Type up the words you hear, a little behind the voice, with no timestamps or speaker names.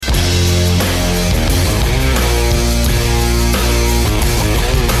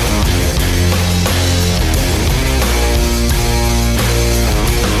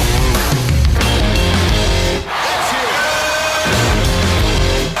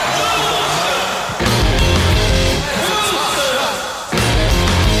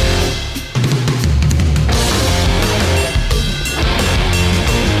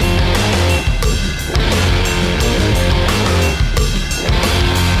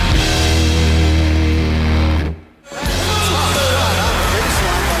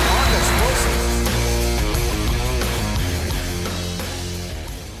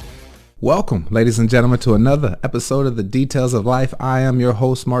Welcome, ladies and gentlemen, to another episode of The Details of Life. I am your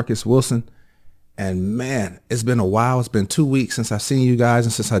host, Marcus Wilson. And man, it's been a while. It's been 2 weeks since I've seen you guys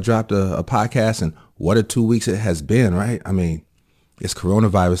and since I dropped a podcast. And what a 2 weeks it has been, right? I mean, this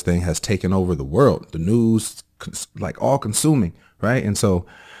coronavirus thing has taken over the world. The news, like all consuming, right? And so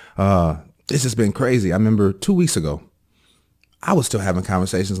it's just been crazy. I remember 2 weeks ago, I was still having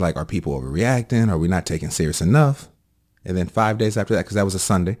conversations like, are people overreacting? Are we not taking serious enough? And then 5 days after that, because that was a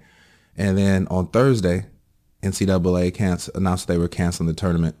Sunday. And then on Thursday, NCAA announced they were canceling the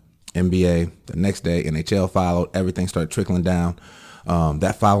tournament. NBA, the next day, NHL followed. Everything started trickling down.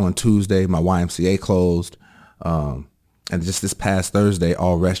 That following Tuesday, my YMCA closed. And just this past Thursday,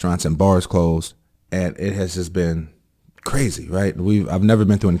 all restaurants and bars closed. And it has just been crazy, right? I've never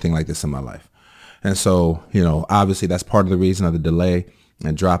been through anything like this in my life. And so, obviously that's part of the reason of the delay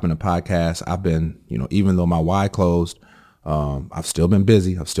and dropping the podcast. I've been, even though my Y closed, I've still been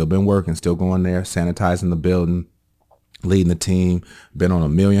busy. I've still been working, still going there, sanitizing the building, leading the team, been on a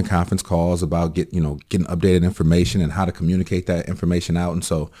million conference calls about getting updated information and how to communicate that information out. And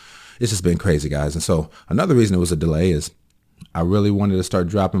so it's just been crazy, guys. And so another reason it was a delay is I really wanted to start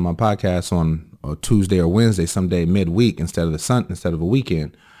dropping my podcast on a Tuesday or Wednesday, someday midweek instead of a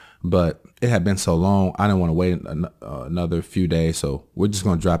weekend. But it had been so long, I didn't want to wait another few days. So we're just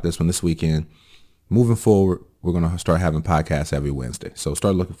going to drop this one this weekend. Moving forward, we're going to start having podcasts every Wednesday. So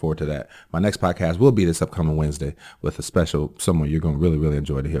start looking forward to that. My next podcast will be this upcoming Wednesday with a special someone you're going to really, really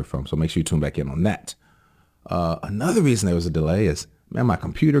enjoy to hear from. So make sure you tune back in on that. Another reason there was a delay is, my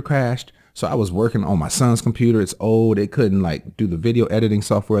computer crashed. So I was working on my son's computer. It's old. It couldn't do the video editing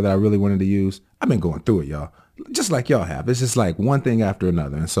software that I really wanted to use. I've been going through it, y'all, just like y'all have. It's just like one thing after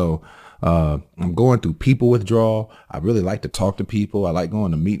another. And so I'm going through people withdrawal. I really like to talk to people. I like going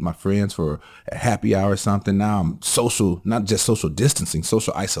to meet my friends for a happy hour or something. Now I'm social, not just social distancing,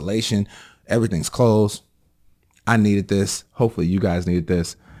 social isolation. Everything's closed. I needed this. Hopefully you guys needed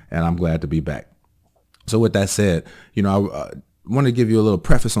this. And I'm glad to be back. So with that said, I want to give you a little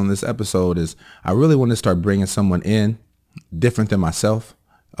preface on this episode is I really want to start bringing someone in different than myself,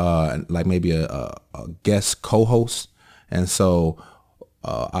 like maybe a guest co-host. And so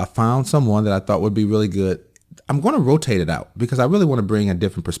I found someone that I thought would be really good. I'm going to rotate it out because I really want to bring in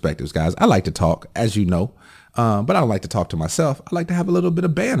different perspectives, guys. I like to talk, as you know, but I don't like to talk to myself. I like to have a little bit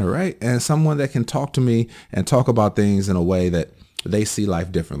of banter, right? And someone that can talk to me and talk about things in a way that they see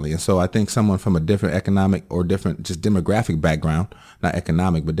life differently. And so I think someone from a different economic or different just demographic background, not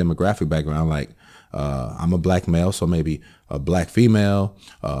economic, but demographic background, like I'm a black male, so maybe a black female,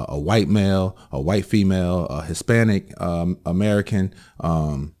 a white male, a white female, a Hispanic American,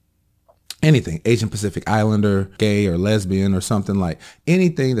 anything, Asian Pacific Islander, gay or lesbian or something, like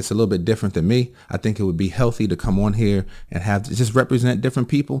anything that's a little bit different than me. I think it would be healthy to come on here and have to just represent different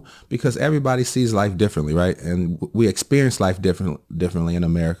people because everybody sees life differently, right? And we experience life differently in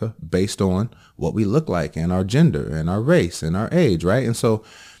America based on what we look like and our gender and our race and our age, right? And so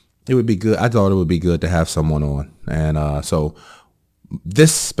it would be good. I thought it would be good to have someone on. And so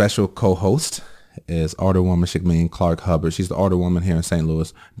this special co-host is Alderwoman Shakmeen Clark Hubbard. She's the Alderwoman here in St.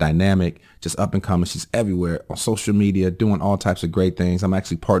 Louis. Dynamic, just up and coming. She's everywhere on social media, doing all types of great things. I'm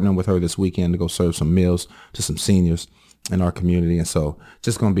actually partnering with her this weekend to go serve some meals to some seniors in our community. And so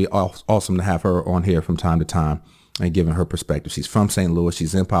just going to be awesome to have her on here from time to time and giving her perspective. She's from St. Louis.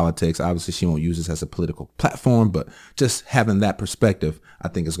 She's in politics. Obviously, she won't use this as a political platform, but just having that perspective, I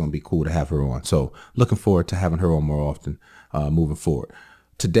think is going to be cool to have her on. So looking forward to having her on more often moving forward.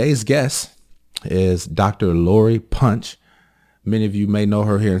 Today's guest is Dr. Lori Punch. Many of you may know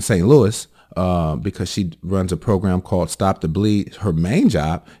her here in St. Louis because she runs a program called Stop the Bleed. Her main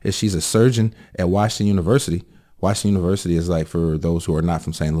job is she's a surgeon at Washington University. Washington University is, like, for those who are not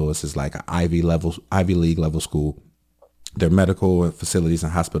from St. Louis, is like an Ivy League level school. Their medical facilities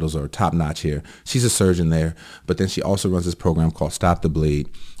and hospitals are top notch here. She's a surgeon there, but then she also runs this program called Stop the Bleed,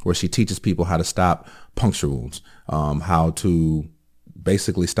 where she teaches people how to stop puncture wounds, how to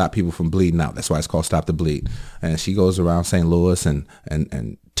basically stop people from bleeding out. That's why it's called Stop the Bleed. And she goes around St. Louis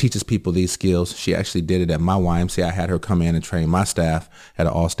and teaches people these skills. She actually did it at my YMCA. I had her come in and train my staff at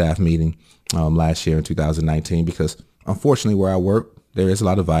an all-staff meeting last year in 2019 because unfortunately where I work, there is a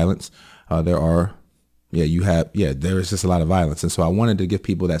lot of violence. There is just a lot of violence. And so I wanted to give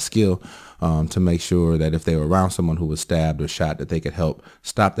people that skill to make sure that if they were around someone who was stabbed or shot, that they could help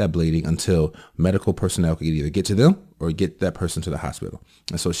stop that bleeding until medical personnel could either get to them or get that person to the hospital.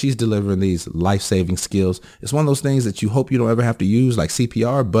 And so she's delivering these life-saving skills. It's one of those things that you hope you don't ever have to use, like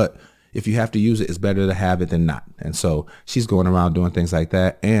CPR, but if you have to use it, it's better to have it than not. And so she's going around doing things like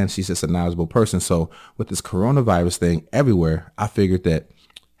that. And she's just a knowledgeable person. So with this coronavirus thing everywhere, I figured that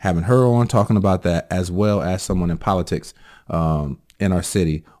having her on talking about that, as well as someone in politics in our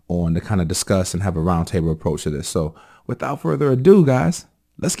city on to kind of discuss and have a roundtable approach to this. So without further ado, guys,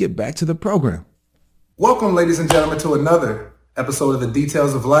 let's get back to the program. Welcome, ladies and gentlemen, to another episode of The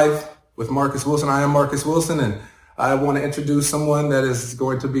Details of Life with Marcus Wilson. I am Marcus Wilson, and I want to introduce someone that is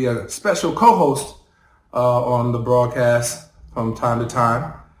going to be a special co-host on the broadcast from time to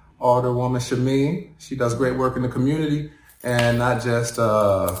time. Alderwoman Shameen. She does great work in the community, and not just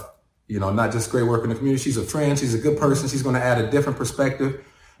great work in the community. She's a friend. She's a good person. She's going to add a different perspective.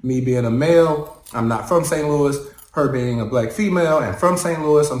 Me being a male, I'm not from St. Louis. Her being a black female and from St.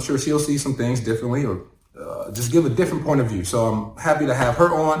 Louis, I'm sure she'll see some things differently or just give a different point of view. So I'm happy to have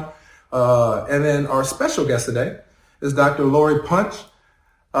her on. And then our special guest today is Dr. Lori Punch.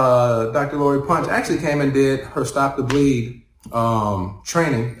 Dr. Lori Punch actually came and did her Stop the Bleed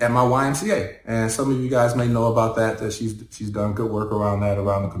training at my YMCA. And some of you guys may know about that she's done good work around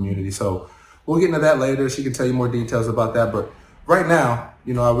the community. So we'll get into that later. She can tell you more details about that. But right now,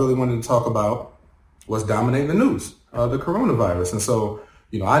 I really wanted to talk about what's dominating the news, the coronavirus. And so,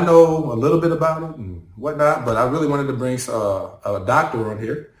 I know a little bit about it and whatnot, but I really wanted to bring a doctor on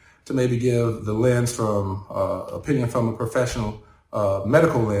here to maybe give the lens from opinion from a professional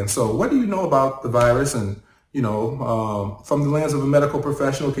medical lens. So what do you know about the virus? And, from the lens of a medical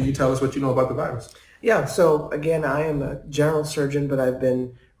professional, can you tell us what you know about the virus? Yeah. So again, I am a general surgeon, but I've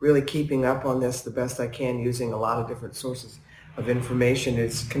been really keeping up on this the best I can using a lot of different sources of information.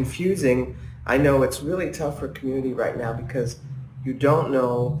 It's confusing. I know it's really tough for community right now because you don't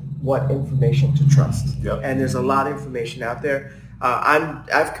know what information to trust. Yep. And there's a lot of information out there.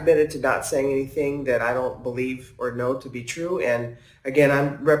 I've committed to not saying anything that I don't believe or know to be true. And again,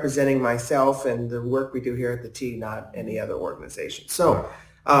 I'm representing myself and the work we do here at the T, not any other organization. So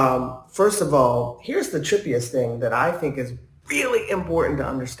first of all, here's the trippiest thing that I think is really important to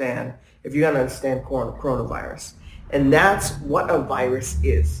understand if you're going to understand coronavirus. And that's what a virus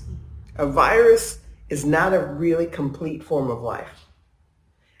is. A virus is not a really complete form of life.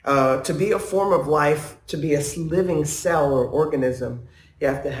 To be a form of life, to be a living cell or organism, you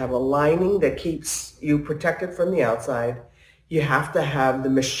have to have a lining that keeps you protected from the outside. You have to have the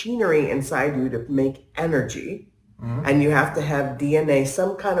machinery inside you to make energy. Mm-hmm. And you have to have DNA,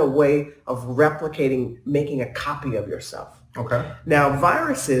 some kind of way of replicating, making a copy of yourself. Okay. Now,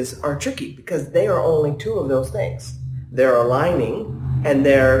 viruses are tricky because they are only two of those things. They're a lining and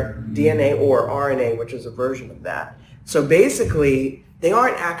they're DNA or RNA, which is a version of that. So basically, they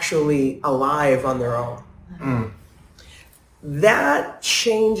aren't actually alive on their own. Mm. That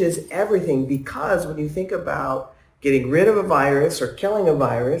changes everything because when you think about getting rid of a virus or killing a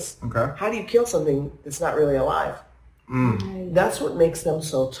virus, How do you kill something that's not really alive? Mm. That's what makes them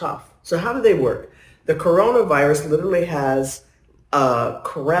so tough. So how do they work? The coronavirus literally has a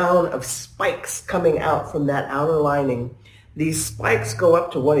crown of spikes coming out from that outer lining. These spikes go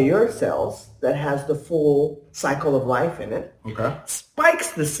up to one of your cells that has the full cycle of life in it,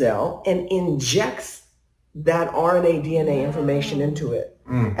 spikes the cell and injects that RNA, DNA information into it.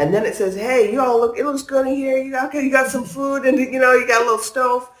 Mm. And then it says, hey, you all it looks good in here. You got some food and, you got a little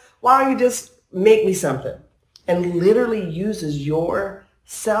stove. Why don't you just make me something? And literally uses your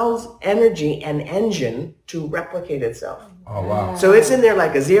cell's energy and engine to replicate itself. Oh, wow. So it's in there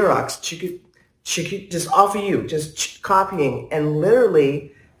like a Xerox. She could just offer you, just copying, and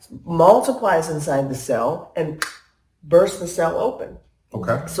literally multiplies inside the cell and bursts the cell open.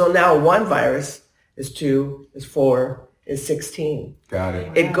 Okay. So now one virus is 2, is 4, is 16. Got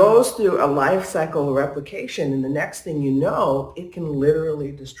it. It goes through a life cycle of replication, and the next thing you know, it can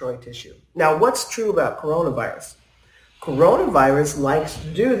literally destroy tissue. Now, what's true about coronavirus? Coronavirus likes to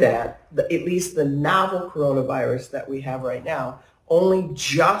do that, at least the novel coronavirus that we have right now, only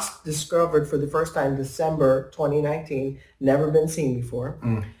just discovered for the first time December 2019, never been seen before.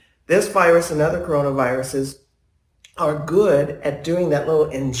 Mm. This virus and other coronaviruses are good at doing that little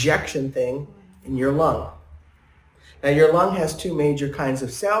injection thing in your lung. Now, your lung has two major kinds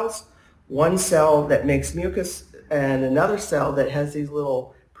of cells, one cell that makes mucus and another cell that has these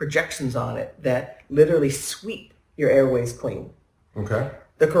little projections on it that literally sweep your airways clean. Okay.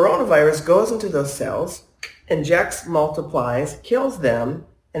 The coronavirus goes into those cells, injects, multiplies, kills them,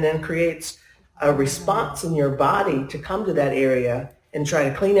 and then creates a response in your body to come to that area and try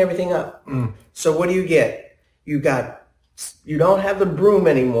to clean everything up. Mm. So what do you get? You don't have the broom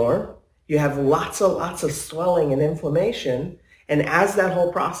anymore. You have lots of swelling and inflammation. And as that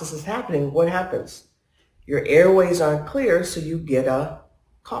whole process is happening, what happens? Your airways aren't clear, so you get a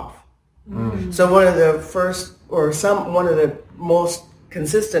cough. Mm. So one of the most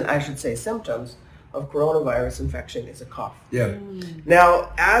consistent, symptoms of coronavirus infection is a cough. Yeah.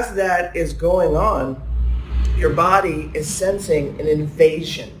 Now, as that is going on, your body is sensing an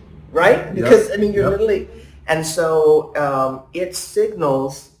invasion, right? Because, I mean, you're literally, and so it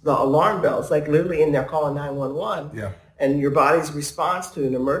signals the alarm bells, like literally in there calling 911. Yeah. And your body's response to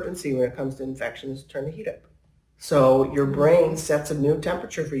an emergency when it comes to infection is to turn the heat up. So your brain sets a new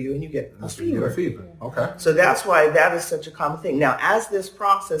temperature for you and you get a fever. Okay. So that's why that is such a common thing. Now, as this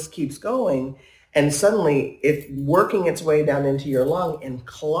process keeps going and suddenly it's working its way down into your lung and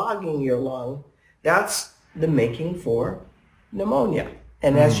clogging your lung, that's the making for pneumonia.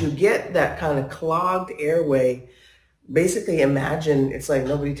 And as you get that kind of clogged airway, basically imagine it's like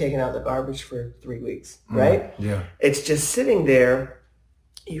nobody taking out the garbage for 3 weeks, right? Yeah. It's just sitting there.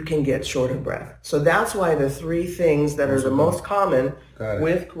 You can get short of breath. So that's why the three things that are the most common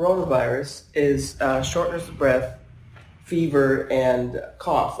with coronavirus is shortness of breath, fever, and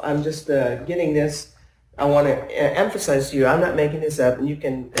cough. I'm just getting this. I want to emphasize to you, I'm not making this up, and you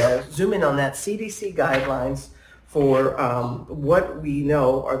can zoom in on that CDC guidelines for what we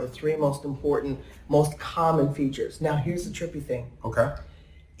know are the three most important, most common features. Now, here's the trippy thing. Okay.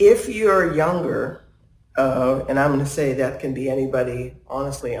 If you're younger, and I'm going to say that can be anybody,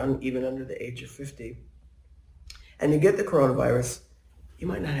 honestly, even under the age of 50, and you get the coronavirus, you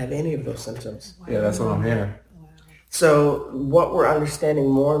might not have any of those symptoms. Wow. Yeah, that's what I'm hearing. Wow. So what we're understanding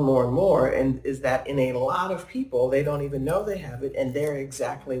more and more and more is that in a lot of people, they don't even know they have it, and they're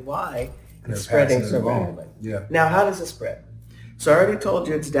exactly why it's spreading so rapidly. Yeah. Now, how does it spread? So I already told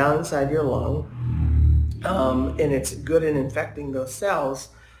you it's down inside your lung, and it's good in infecting those cells.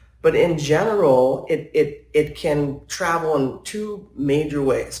 But in general, it can travel in two major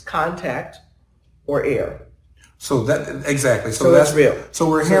ways: contact or air. So that exactly. So that's real. So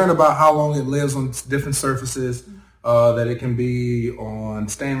we're hearing about how long it lives on different surfaces. That it can be on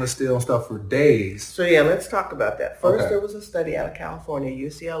stainless steel and stuff for days. So yeah, let's talk about that. First, there was a study out of California,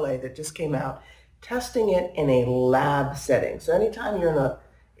 UCLA, that just came out testing it in a lab setting. So anytime you're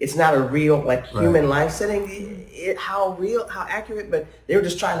it's not a real human life setting. How accurate, but they were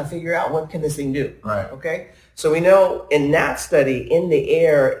just trying to figure out what can this thing do. Right. Okay. So we know in that study, in the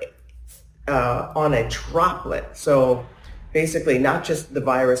air, on a droplet. So basically, not just the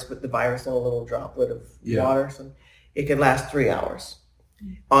virus, but the virus in a little droplet of water. So it could last 3 hours.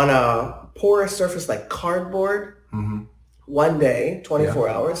 On a porous surface like cardboard, 1 day, 24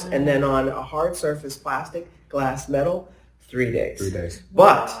 hours, and then on a hard surface, plastic, glass, metal, 3 days. 3 days.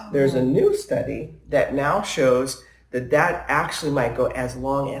 But there's a new study that now shows that actually might go as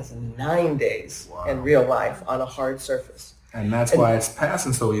long as 9 days in real life on a hard surface. And that's why it's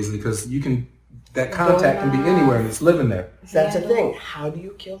passing so easily, because that contact can be anywhere and it's living there. That's the thing. How do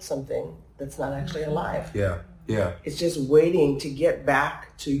you kill something that's not actually alive? Yeah. It's just waiting to get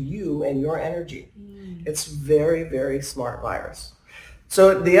back to you and your energy. It's very, very smart virus.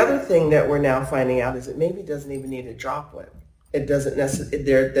 So the other thing that we're now finding out is it maybe doesn't even need a droplet. It doesn't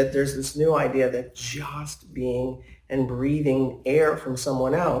necessarily, that there's this new idea that just being and breathing air from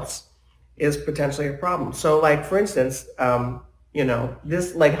someone else is potentially a problem. So like, for instance,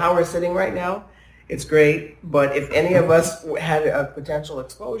 this, like how we're sitting right now, it's great. But if any of us had a potential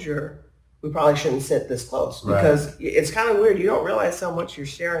exposure, we probably shouldn't sit this close, because it's kind of weird. You don't realize how much you're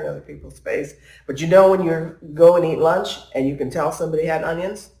sharing other people's space. But when you go and eat lunch and you can tell somebody had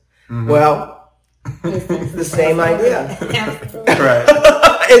onions, well, it's the same idea. Right.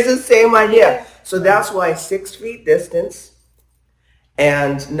 It's the same idea. So that's why 6 feet distance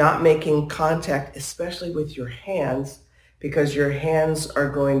and not making contact, especially with your hands, because your hands are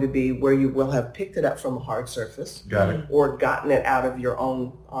going to be where you will have picked it up from a hard surface. Got it. Or gotten it out of your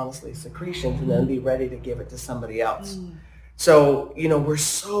own, honestly, secretions, and then be ready to give it to somebody else. So, we're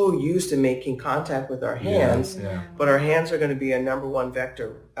so used to making contact with our hands, but our hands are going to be a number one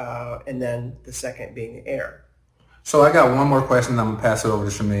vector, and then the second being the air. So I got one more question, and I'm going to pass it over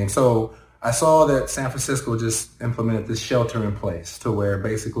to Shameen. So I saw that San Francisco just implemented this shelter in place to where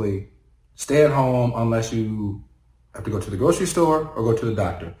basically stay at home unless you have to go to the grocery store or go to the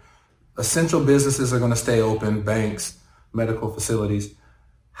doctor. Essential businesses are going to stay open, banks, medical facilities.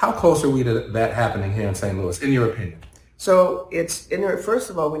 How close are we to that happening here in St. Louis, in your opinion? So first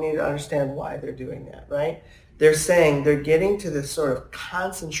of all, we need to understand why they're doing that, right? They're saying they're getting to this sort of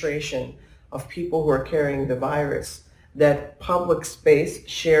concentration of people who are carrying the virus, that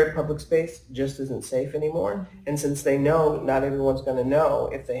shared public space just isn't safe anymore. And since they know not everyone's going to know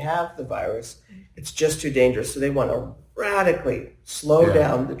if they have the virus, it's just too dangerous. So they want to radically slow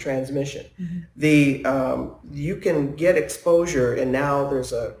down the transmission. You can get exposure, and now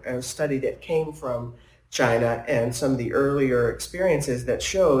there's a study that came from China and some of the earlier experiences that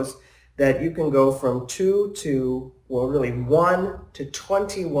shows that you can go from 1 to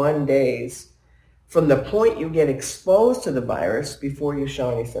 21 days from the point you get exposed to the virus before you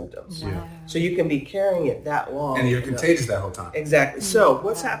show any symptoms. Wow. So you can be carrying it that long. And you're contagious that whole time. Exactly. So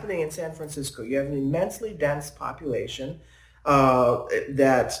what's happening in San Francisco? You have an immensely dense population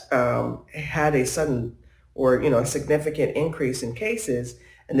that had a sudden or a significant increase in cases,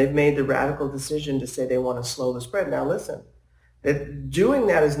 and they've made the radical decision to say they want to slow the spread. Now listen, that doing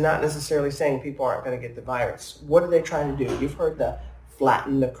that is not necessarily saying people aren't going to get the virus. What are they trying to do? You've heard the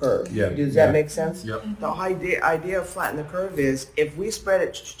flatten the curve. Yeah. Does that make sense? Yep. The idea of flatten the curve is if we spread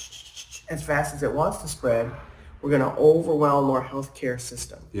it as fast as it wants to spread, we're going to overwhelm our healthcare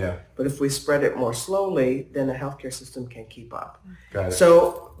system. Yeah. But if we spread it more slowly, then the healthcare system can keep up. Got it.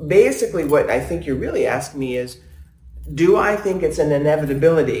 So basically what I think you're really asking me is, do I think it's an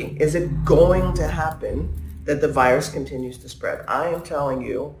inevitability? Is it going to happen that the virus continues to spread? I am telling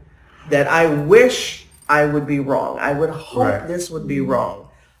you that I wish I would be wrong. I would hope this would be wrong.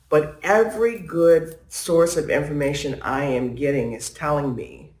 But every good source of information I am getting is telling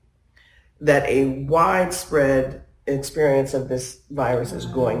me that a widespread experience of this virus is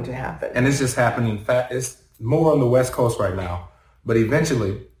going to happen. And it's just happening. It's more on the West Coast right now, but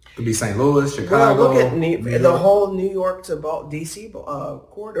eventually it could be St. Louis, Chicago. Well, look at the whole New York to D.C.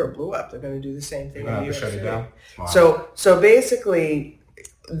 corridor blew up. They're going to do the same thing in New York shut it City. down. Wow. So basically,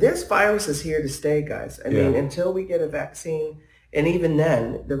 this virus is here to stay, guys. I mean, until we get a vaccine, and even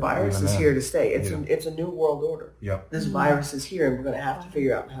then, the virus is here to stay. It's a new world order. Yep. This virus is here, and we're going to have to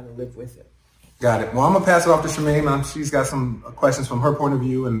figure out how to live with it. Got it. Well, I'm going to pass it off to Shemaine. She's got some questions from her point of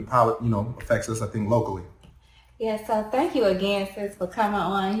view and how it, affects us, I think, locally. Yeah, so thank you again, sis, for coming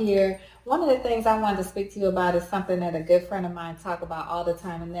on here. One of the things I wanted to speak to you about is something that a good friend of mine talk about all the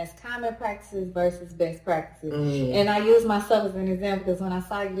time, and that's common practices versus best practices. And I use myself as an example because when I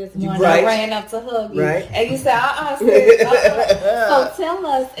saw you this morning, I ran up to hug you, and you said, sis, So tell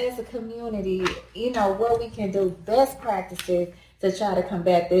us as a community, what we can do, best practices to try to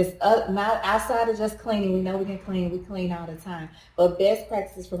combat this, not outside of just cleaning. We know we can clean. We clean all the time. But best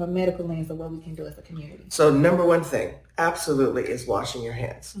practices from a medical lens of what we can do as a community. So number one thing, absolutely, is washing your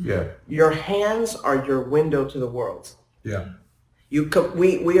hands. Yeah. Your hands are your window to the world. Yeah.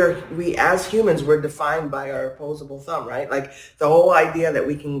 We as humans, we're defined by our opposable thumb, right? Like the whole idea that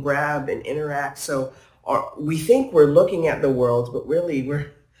we can grab and interact. So we think we're looking at the world, but really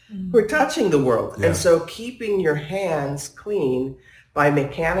we're touching the world. Yeah. And so keeping your hands clean by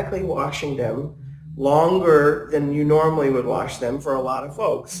mechanically washing them longer than you normally would wash them for a lot of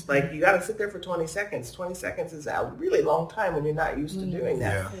folks. Like you got to sit there for 20 seconds. 20 seconds is a really long time when you're not used to doing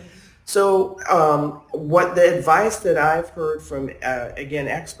that. Yeah. So what the advice that I've heard from, again,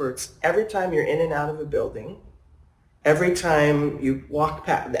 experts, every time you're in and out of a building, every time you walk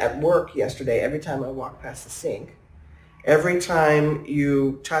past, at work yesterday, every time I walk past the sink, every time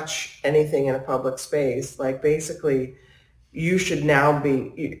you touch anything in a public space, like basically you should now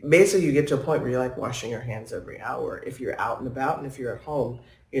you get to a point where you're like washing your hands every hour if you're out and about, and if you're at home,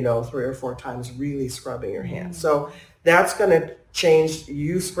 3 or 4 times really scrubbing your hands. So that's going to change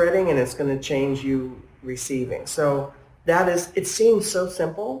you spreading, and it's going to change you receiving. So it seems so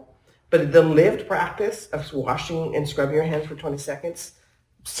simple, but the lived practice of washing and scrubbing your hands for 20 seconds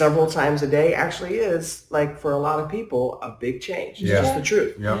several times a day actually is, like, for a lot of people, a big change. It's just the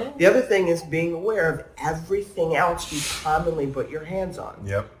truth. Yep. The other thing is being aware of everything else you commonly put your hands on.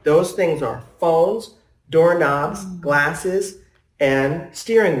 Yep. Those things are phones, doorknobs, glasses, and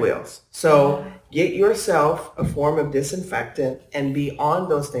steering wheels. So get yourself a form of disinfectant and be on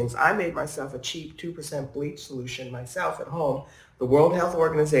those things. I made myself a cheap 2% bleach solution myself at home. The World Health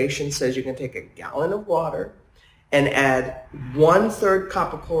Organization says you can take a gallon of water and add 1/3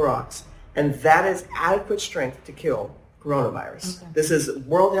 cup of Clorox, and that is adequate strength to kill coronavirus. Okay. This is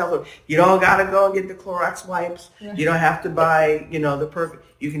World Health. You don't got to go and get the Clorox wipes. Yeah. You don't have to buy, the perfect.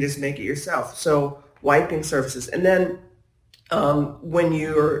 You can just make it yourself. So wiping surfaces, and then when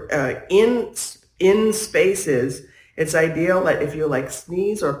you're in spaces, it's ideal that if you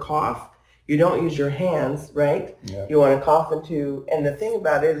sneeze or cough, you don't use your hands, right? Yeah. You want to cough into, and the thing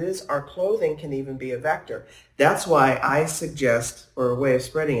about it is our clothing can even be a vector. That's why I suggest, or a way of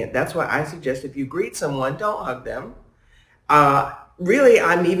spreading it, that's why I suggest if you greet someone, don't hug them. Really,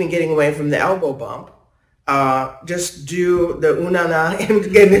 I'm even getting away from the elbow bump. Just do the unana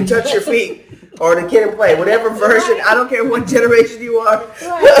and touch your feet, or the kid and play, whatever version. I don't care what generation you are.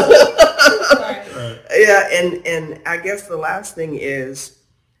 Right. Yeah, and I guess the last thing is,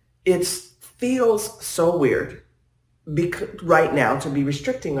 it feels so weird right now to be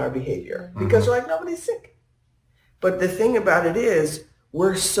restricting our behavior because we're like, nobody's sick. But the thing about it is,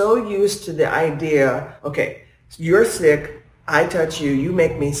 We're so used to the idea, okay, you're sick, I touch you, you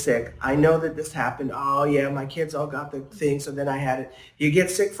make me sick. I know that this happened. Oh, yeah, my kids all got the thing, so then I had it. You get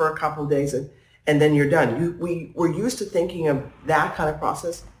sick for a couple of days, and then you're done. We're used to thinking of that kind of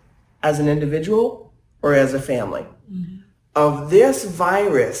process as an individual or as a family. Mm-hmm. Of this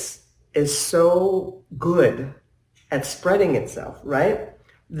virus is so good at spreading itself, right?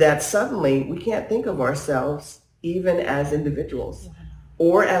 That suddenly we can't think of ourselves even as individuals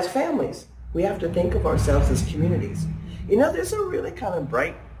or as families. We have to think of ourselves as communities. You know, there's a really kind of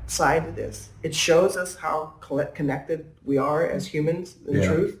bright side to this. It shows us how connected we are as humans in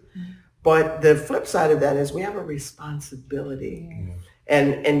truth. But the flip side of that is we have a responsibility.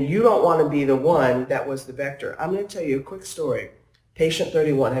 And you don't want to be the one that was the vector. I'm going to tell you a quick story. Patient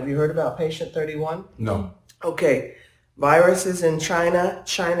 31. Have you heard about Patient 31? No. Okay. Viruses in China.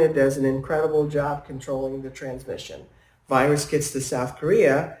 China does an incredible job controlling the transmission. Virus gets to South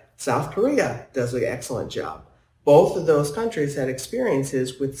Korea. South Korea does an excellent job. Both of those countries had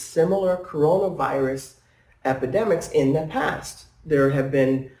experiences with similar coronavirus epidemics in the past. There have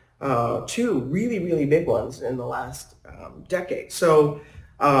been two really, really big ones in the last decade. So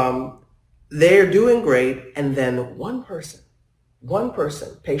they're doing great. And then one person,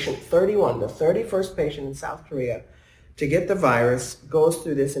 patient 31, the 31st patient in South Korea to get the virus, goes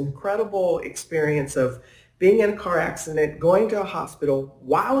through this incredible experience of being in a car accident, going to a hospital,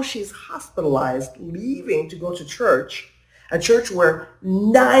 while she's hospitalized, leaving to go to church, a church where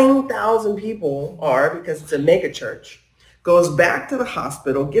 9,000 people are because it's a mega church, goes back to the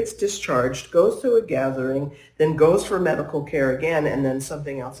hospital, gets discharged, goes to a gathering, then goes for medical care again, and then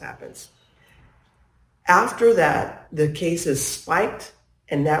something else happens. After that, the cases spiked,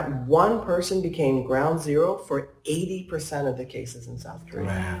 and that one person became ground zero for 80% of the cases in South Korea.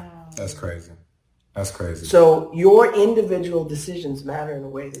 Wow. That's crazy. That's crazy. So your individual decisions matter in a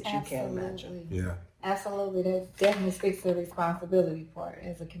way that you can't imagine. Yeah. Absolutely. That definitely speaks to the responsibility part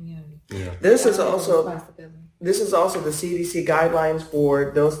as a community. Yeah. This is also the CDC guidelines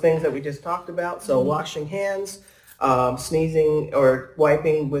for those things that we just talked about. So washing hands, sneezing or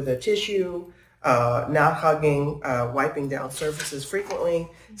wiping with a tissue, not hugging, wiping down surfaces frequently,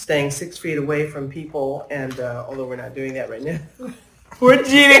 staying 6 feet away from people, and although we're not doing that right now, we're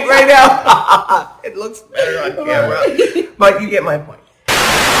cheating right now. It looks better on camera, but you get my point.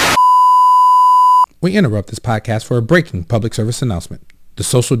 We interrupt this podcast for a breaking public service announcement. The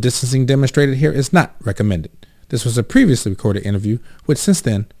social distancing demonstrated here is not recommended. This was a previously recorded interview, which since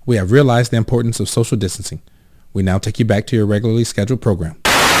then we have realized the importance of social distancing. We now take you back to your regularly scheduled program.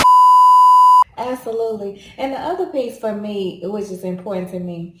 Absolutely. And the other piece for me, which is important to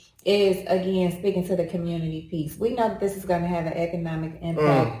me, is, again, speaking to the community piece. We know that this is going to have an economic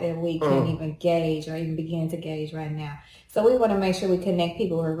impact that we can't even gauge or even begin to gauge right now. So we want to make sure we connect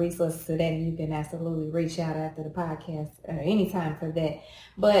people with resources to that, and you can absolutely reach out after the podcast or anytime for that.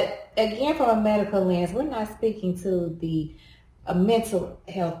 But again, from a medical lens, we're not speaking to a mental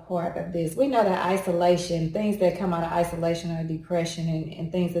health part of this. We know that isolation, things that come out of isolation or depression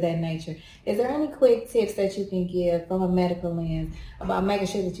and things of that nature. Is there any quick tips that you can give from a medical lens about making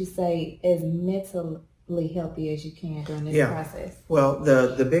sure that you stay as mentally healthy as you can during this process? Well,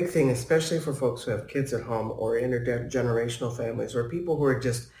 the big thing, especially for folks who have kids at home or intergenerational families or people who are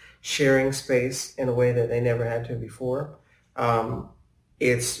just sharing space in a way that they never had to before,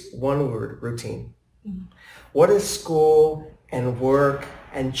 it's one word: routine. Mm-hmm. What is school and work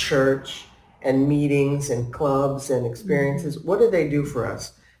and church and meetings and clubs and experiences, what do they do for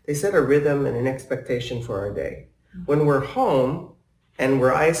us? They set a rhythm and an expectation for our day. When we're home and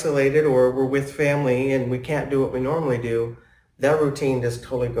we're isolated or we're with family and we can't do what we normally do, that routine just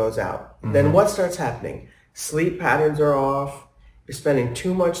totally goes out. Mm-hmm. Then what starts happening? Sleep patterns are off. You're spending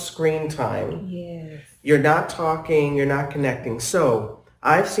too much screen time. Yes. You're not talking. You're not connecting. So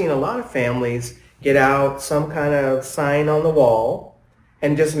I've seen a lot of families get out some kind of sign on the wall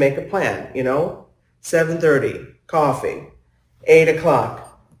and just make a plan, 7:30, coffee, 8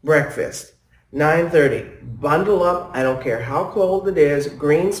 o'clock, breakfast, 9:30, bundle up. I don't care how cold it is.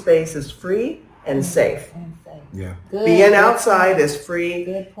 Green space is free and safe. Yeah. Good. Being outside is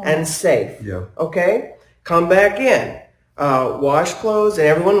free and safe. Yeah. Okay? Come back in. Wash clothes, and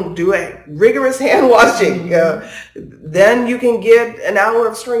everyone do a rigorous hand washing. Then you can get an hour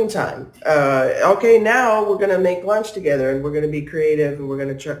of screen time. Okay, now we're going to make lunch together, and we're going to be creative, and we're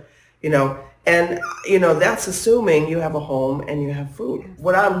going to, that's assuming you have a home and you have food.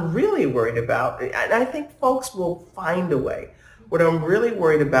 What I'm really worried about, and I think folks will find a way, what I'm really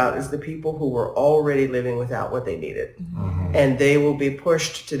worried about is the people who were already living without what they needed. Mm-hmm. And they will be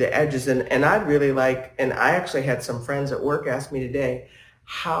pushed to the edges. And I'd really and I actually had some friends at work ask me today,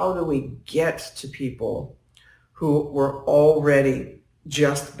 how do we get to people who were already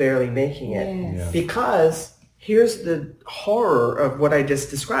just barely making it? Yes. Yeah. Because here's the horror of what I just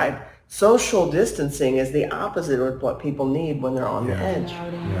described. Social distancing is the opposite of what people need when they're on the edge.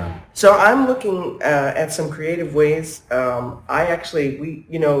 Yeah. So I'm looking at some creative ways.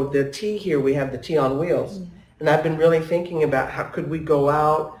 The tea here, we have the tea on wheels. And I've been really thinking about how could we go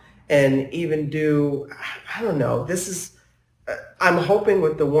out and even do, I don't know, I'm hoping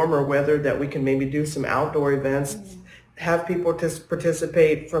with the warmer weather that we can maybe do some outdoor events, have people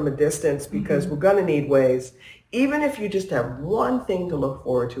participate from a distance, because we're going to need ways, even if you just have one thing to look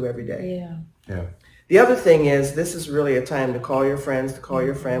forward to every day. Yeah. The other thing is, this is really a time to call your friends, to call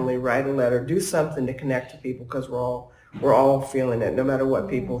your family, write a letter, do something to connect to people, because we're all feeling it. No matter what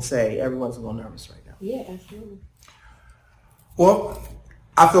people say, everyone's a little nervous right now. Yeah, absolutely. Well,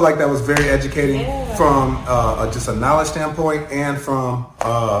 I feel like that was very educating from just a knowledge standpoint and from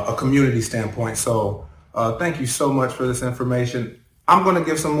a community standpoint. So thank you so much for this information. I'm going to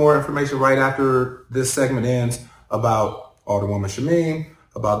give some more information right after this segment ends about Alderwoman Shamim,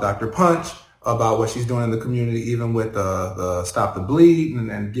 about Dr. Punch, about what she's doing in the community, even with the Stop the Bleed,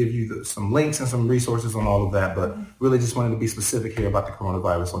 and give you some links and some resources on all of that. But really just wanted to be specific here about the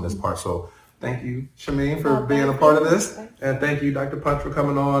coronavirus on this part. So thank you, Shamim, for being a part of this. And thank you, Dr. Punch, for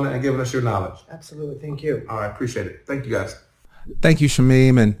coming on and giving us your knowledge. Absolutely. Thank you. All right. Appreciate it. Thank you, guys. Thank you,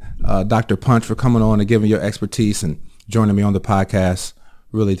 Shamim and Dr. Punch, for coming on and giving your expertise and joining me on the podcast.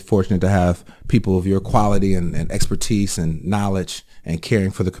 Really fortunate to have people of your quality and expertise and knowledge and caring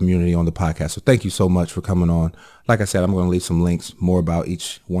for the community on the podcast. So thank you so much for coming on. Like I said, I'm going to leave some links more about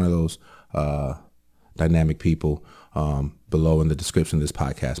each one of those dynamic people below in the description of this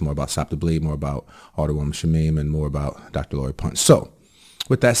podcast, more about Stop the Bleed, more about Alderwoman Shamim, and more about Dr. Lori Punch. So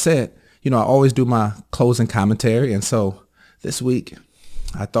with that said, I always do my closing commentary. And so this week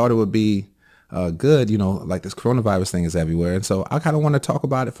I thought it would be good, like this coronavirus thing is everywhere. And so I kind of want to talk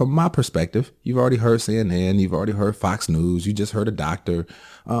about it from my perspective. You've already heard CNN. You've already heard Fox News. You just heard a doctor.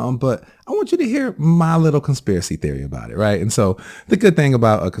 But I want you to hear my little conspiracy theory about it, right? And so the good thing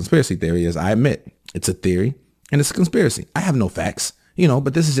about a conspiracy theory is, I admit, it's a theory and it's a conspiracy. I have no facts,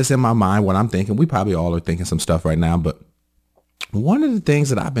 but this is just in my mind what I'm thinking. We probably all are thinking some stuff right now. But one of the things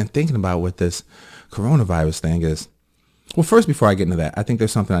that I've been thinking about with this coronavirus thing is, well, first, before I get into that, I think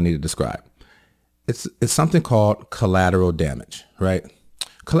there's something I need to describe. It's something called collateral damage, right?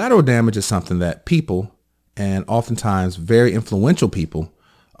 Collateral damage is something that people, and oftentimes very influential people,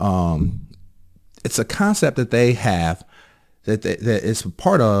 it's a concept that they have that is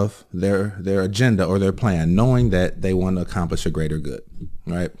part of their agenda or their plan, knowing that they want to accomplish a greater good,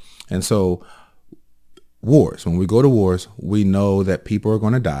 right? And so wars, when we go to wars, we know that people are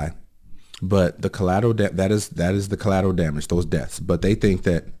going to die, but the collateral that is the collateral damage, those deaths. But they think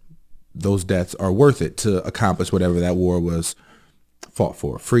that those deaths are worth it to accomplish whatever that war was fought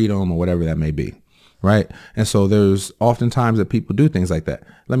for, freedom or whatever that may be, right? And so there's oftentimes that people do things like that.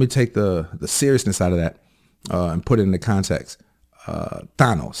 Let me take the seriousness out of that and put it into context.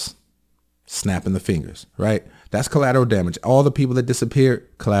 Thanos snapping the fingers, right? That's collateral damage. All the people that disappeared,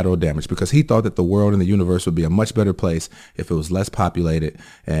 collateral damage, because he thought that the world and the universe would be a much better place if it was less populated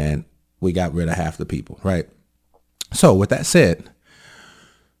and we got rid of half the people, right? So with that said,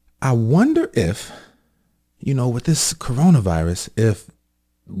 I wonder if, with this coronavirus, if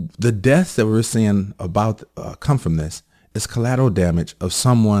the deaths that we're seeing about come from this is collateral damage of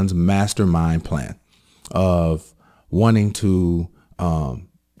someone's mastermind plan of wanting to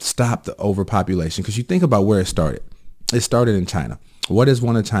stop the overpopulation. Because you think about where it started. It started in China. What is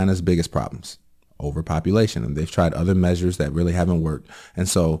one of China's biggest problems? Overpopulation. And they've tried other measures that really haven't worked. And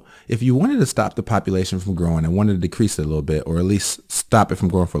so if you wanted to stop the population from growing and wanted to decrease it a little bit, or at least stop it from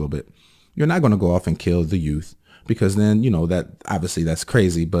growing for a little bit, you're not going to go off and kill the youth, because then, that obviously that's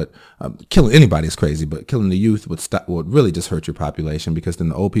crazy, but killing anybody is crazy, but killing the youth would really just hurt your population, because then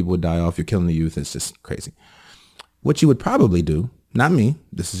the old people would die off. You're killing the youth. It's just crazy. What you would probably do, not me,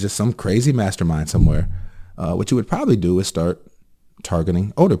 this is just some crazy mastermind somewhere. What you would probably do is start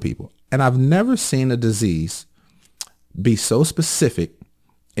targeting older people. And I've never seen a disease be so specific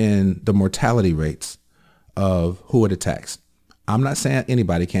in the mortality rates of who it attacks. I'm not saying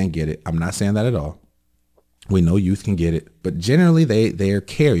anybody can't get it. I'm not saying that at all. We know youth can get it, but generally they are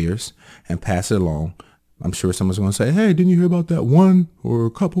carriers and pass it along. I'm sure someone's going to say, hey, didn't you hear about that one or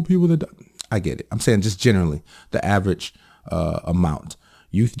a couple people that died? I get it. I'm saying just generally the average amount.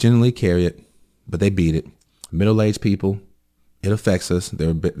 Youth generally carry it, but they beat it. Middle-aged people, it affects us. There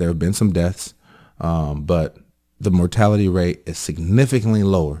have been some deaths, but the mortality rate is significantly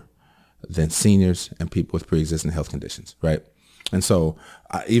lower than seniors and people with pre-existing health conditions, right? And so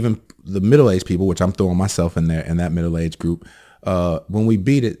even the middle-aged people, which I'm throwing myself in there in that middle-aged group, when we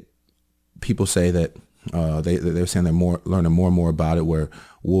beat it, people say that they're saying they're learning more and more about it, where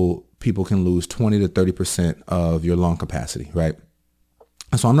people can lose 20 to 30% of your lung capacity, right?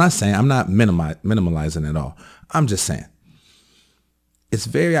 And so I'm not minimalizing at all. I'm just saying it's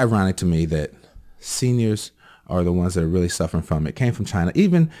very ironic to me that seniors are the ones that are really suffering from it. It came from China.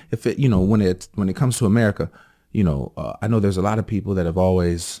 Even if it, when it comes to America, I know there's a lot of people that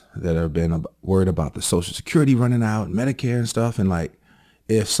have been worried about the Social Security running out, and Medicare and stuff. And like,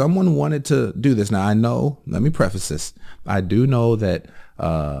 if someone wanted to do this, now let me preface this. I do know that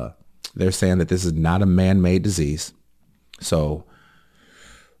they're saying that this is not a man-made disease. So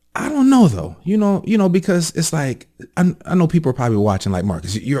I don't know though, because it's like, I know people are probably watching like,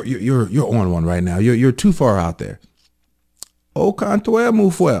 Marcus, you're on one right now. You're too far out there. Au contraire, mon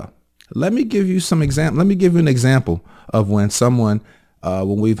frère. Let me give you an example of when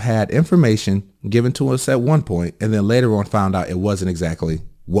we've had information given to us at one point and then later on found out it wasn't exactly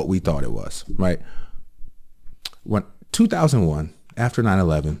what we thought it was, right? When 2001, after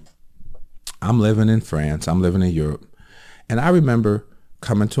 9/11, I'm living in France, I'm living in Europe, and I remember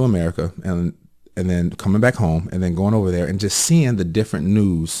coming to America and then coming back home and then going over there and just seeing the different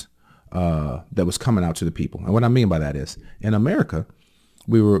news that was coming out to the people. And what I mean by that is, in America,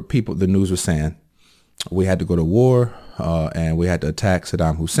 the news was saying we had to go to war and we had to attack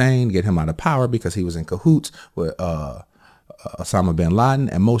Saddam Hussein, get him out of power because he was in cahoots with Osama bin Laden.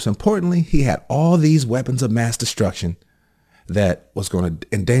 And most importantly, he had all these weapons of mass destruction that was going to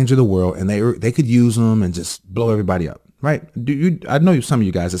endanger the world, and they could use them and just blow everybody up. Right? I know some of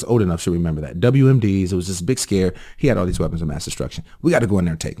you guys that's old enough should remember that. WMDs, it was this big scare. He had all these weapons of mass destruction. We got to go in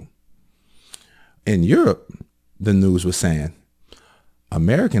there and take them. In Europe, the news was saying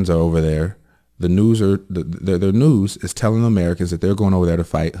Americans are over there. Their news is telling Americans that they're going over there to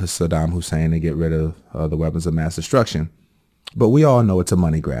fight Saddam Hussein and get rid of the weapons of mass destruction. But we all know it's a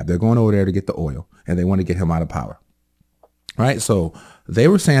money grab. They're going over there to get the oil, and they want to get him out of power. Right? So they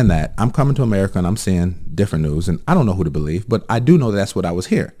were saying that. I'm coming to America and I'm seeing different news, and I don't know who to believe, but I do know that's what I was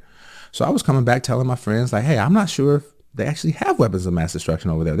hearing. So I was coming back telling my friends like, hey, I'm not sure if they actually have weapons of mass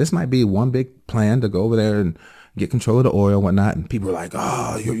destruction over there. This might be one big plan to go over there and get control of the oil and whatnot. And people are like,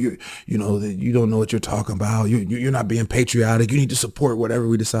 oh, you don't know what you're talking about. You're not being patriotic. You need to support whatever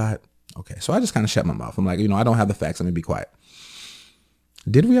we decide. Okay. So I just kind of shut my mouth. I'm like, I don't have the facts. Let me be quiet.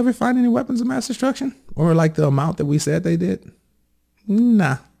 Did we ever find any weapons of mass destruction, or like the amount that we said they did?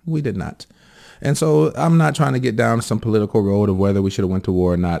 Nah, we did not. And so I'm not trying to get down some political road of whether we should have went to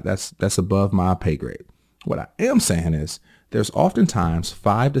war or not. That's above my pay grade. What I am saying is there's oftentimes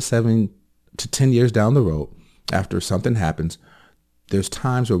 5 to 7 to 10 years down the road after something happens, there's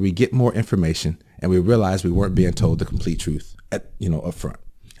times where we get more information and we realize we weren't being told the complete truth up front.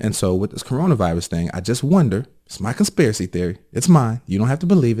 And so with this coronavirus thing, I just wonder, it's my conspiracy theory. It's mine. You don't have to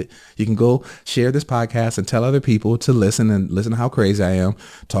believe it. You can go share this podcast and tell other people to listen to how crazy I am.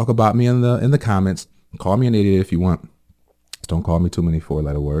 Talk about me in the comments. Call me an idiot if you want. Don't call me too many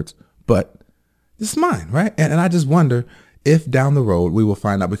 4-letter words. But this is mine, right? And I just wonder if down the road we will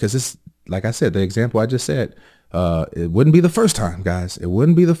find out, because it's, like I said, the example I just said, it wouldn't be the first time, guys. It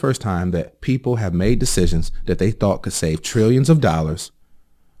wouldn't be the first time that people have made decisions that they thought could save trillions of dollars,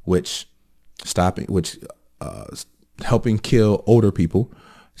 helping kill older people,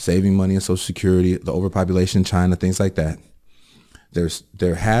 saving money in Social Security, the overpopulation in China, things like that.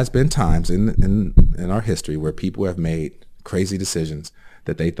 There has been times in our history where people have made crazy decisions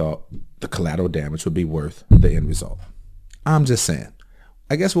that they thought the collateral damage would be worth the end result. I'm just saying.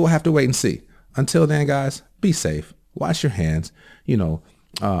 I guess we'll have to wait and see. Until then, guys, be safe. Wash your hands.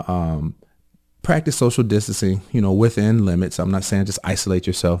 Practice social distancing, within limits. I'm not saying just isolate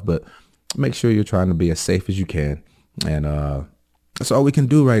yourself, but make sure you're trying to be as safe as you can. And that's all we can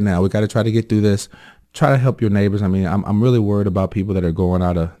do right now. We got to try to get through this. Try to help your neighbors. I mean, I'm really worried about people that are going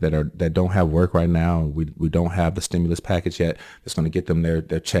out that don't have work right now. We don't have the stimulus package yet. That's going to get them their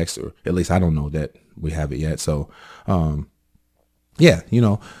checks, or at least I don't know that we have it yet. So,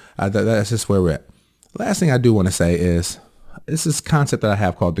 that's just where we're at. Last thing I do want to say is this is concept that I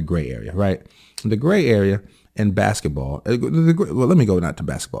have called the gray area, right? The gray area in basketball. Let me go not to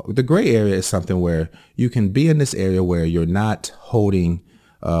basketball. The gray area is something where you can be in this area where you're not holding,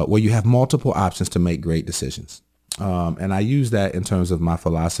 where you have multiple options to make great decisions. And I use that in terms of my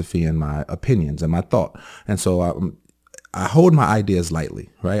philosophy and my opinions and my thought. And so I hold my ideas lightly,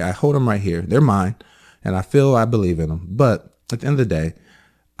 right? I hold them right here. They're mine, and I feel I believe in them. But at the end of the day,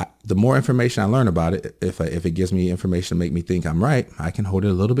 the more information I learn about it, if it gives me information to make me think I'm right, I can hold it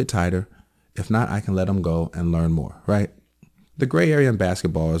a little bit tighter. If not, I can let them go and learn more, right? The gray area in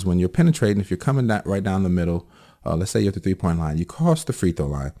basketball is when you're penetrating, if you're coming right down the middle, let's say you're at the 3-point line, you cross the free throw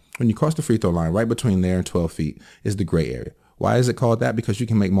line. When you cross the free throw line, right between there and 12 feet is the gray area. Why is it called that? Because you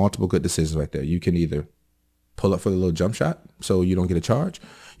can make multiple good decisions right there. You can either pull up for the little jump shot so you don't get a charge.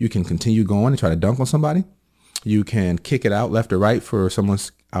 You can continue going and try to dunk on somebody. You can kick it out left or right for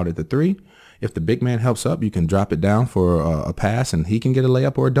someone's out at the 3. If the big man helps up, you can drop it down for a pass and he can get a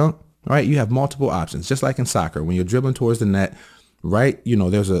layup or a dunk. All right, you have multiple options, just like in soccer. When you're dribbling towards the net, right,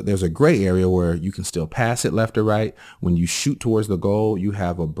 there's a gray area where you can still pass it left or right. When you shoot towards the goal, you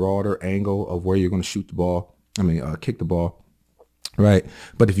have a broader angle of where you're going to shoot the ball. Kick the ball, right?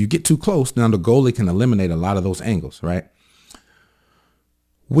 But if you get too close, now the goalie can eliminate a lot of those angles, right?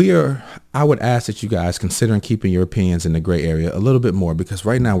 I would ask that you guys considering keeping your opinions in the gray area a little bit more, because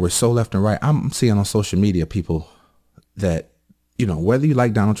right now we're so left and right. I'm seeing on social media people that, whether you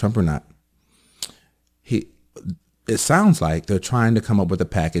like Donald Trump or not, it sounds like they're trying to come up with a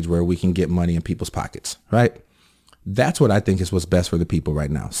package where we can get money in people's pockets, right? That's what I think is what's best for the people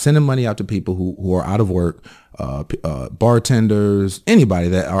right now. Sending money out to people who are out of work, bartenders, anybody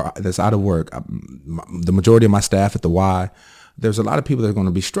that's out of work. The majority of my staff at the Y, there's a lot of people that are going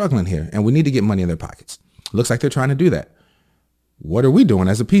to be struggling here, and we need to get money in their pockets. Looks like they're trying to do that. What are we doing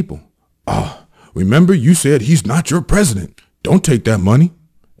as a people? Remember you said he's not your president. Don't take that money.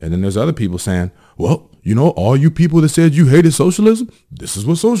 And then there's other people saying, well, all you people that said you hated socialism, this is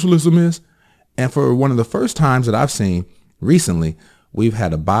what socialism is. And for one of the first times that I've seen recently, we've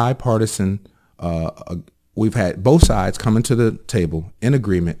had a bipartisan, we've had both sides coming to the table in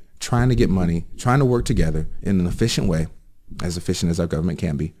agreement, trying to get money, trying to work together in an efficient way, as efficient as our government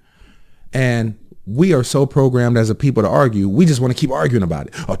can be. And we are so programmed as a people to argue. We just want to keep arguing about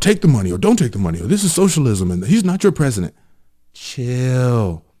it. Oh, take the money or don't take the money, or this is socialism and he's not your president.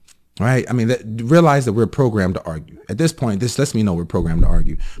 Chill. Right? Realize that we're programmed to argue. At this point, this lets me know we're programmed to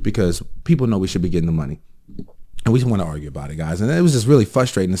argue, because people know we should be getting the money. And we just want to argue about it, guys. And it was just really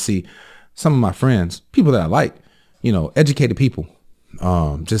frustrating to see some of my friends, people that I like, educated people,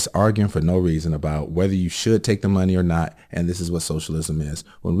 just arguing for no reason about whether you should take the money or not. And this is what socialism is.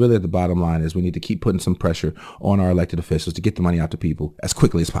 When really the bottom line is we need to keep putting some pressure on our elected officials to get the money out to people as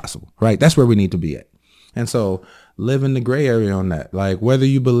quickly as possible. Right? That's where we need to be at. And so live in the gray area on that. Like, whether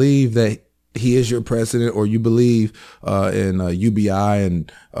you believe that he is your president or you believe in UBI and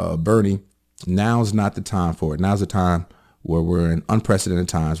Bernie, now's not the time for it. Now's the time where we're in unprecedented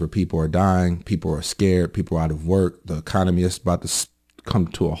times, where people are dying, people are scared, people are out of work. The economy is about to come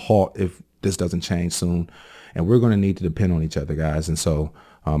to a halt if this doesn't change soon. And we're going to need to depend on each other, guys. And so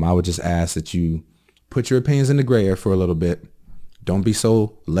I would just ask that you put your opinions in the gray area for a little bit. Don't be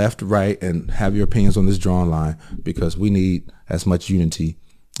so left, right, and have your opinions on this drawn line, because we need as much unity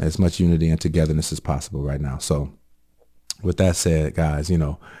and togetherness as possible right now. So with that said, guys,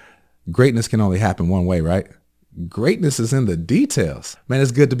 greatness can only happen one way, right? Greatness is in the details. Man, it's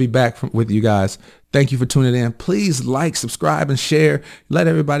good to be back with you guys. Thank you for tuning in. Please like, subscribe, and share. Let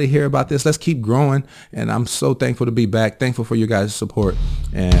everybody hear about this. Let's keep growing. And I'm so thankful to be back. Thankful for you guys' support.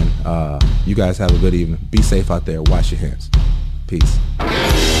 And you guys have a good evening. Be safe out there. Wash your hands. Peace.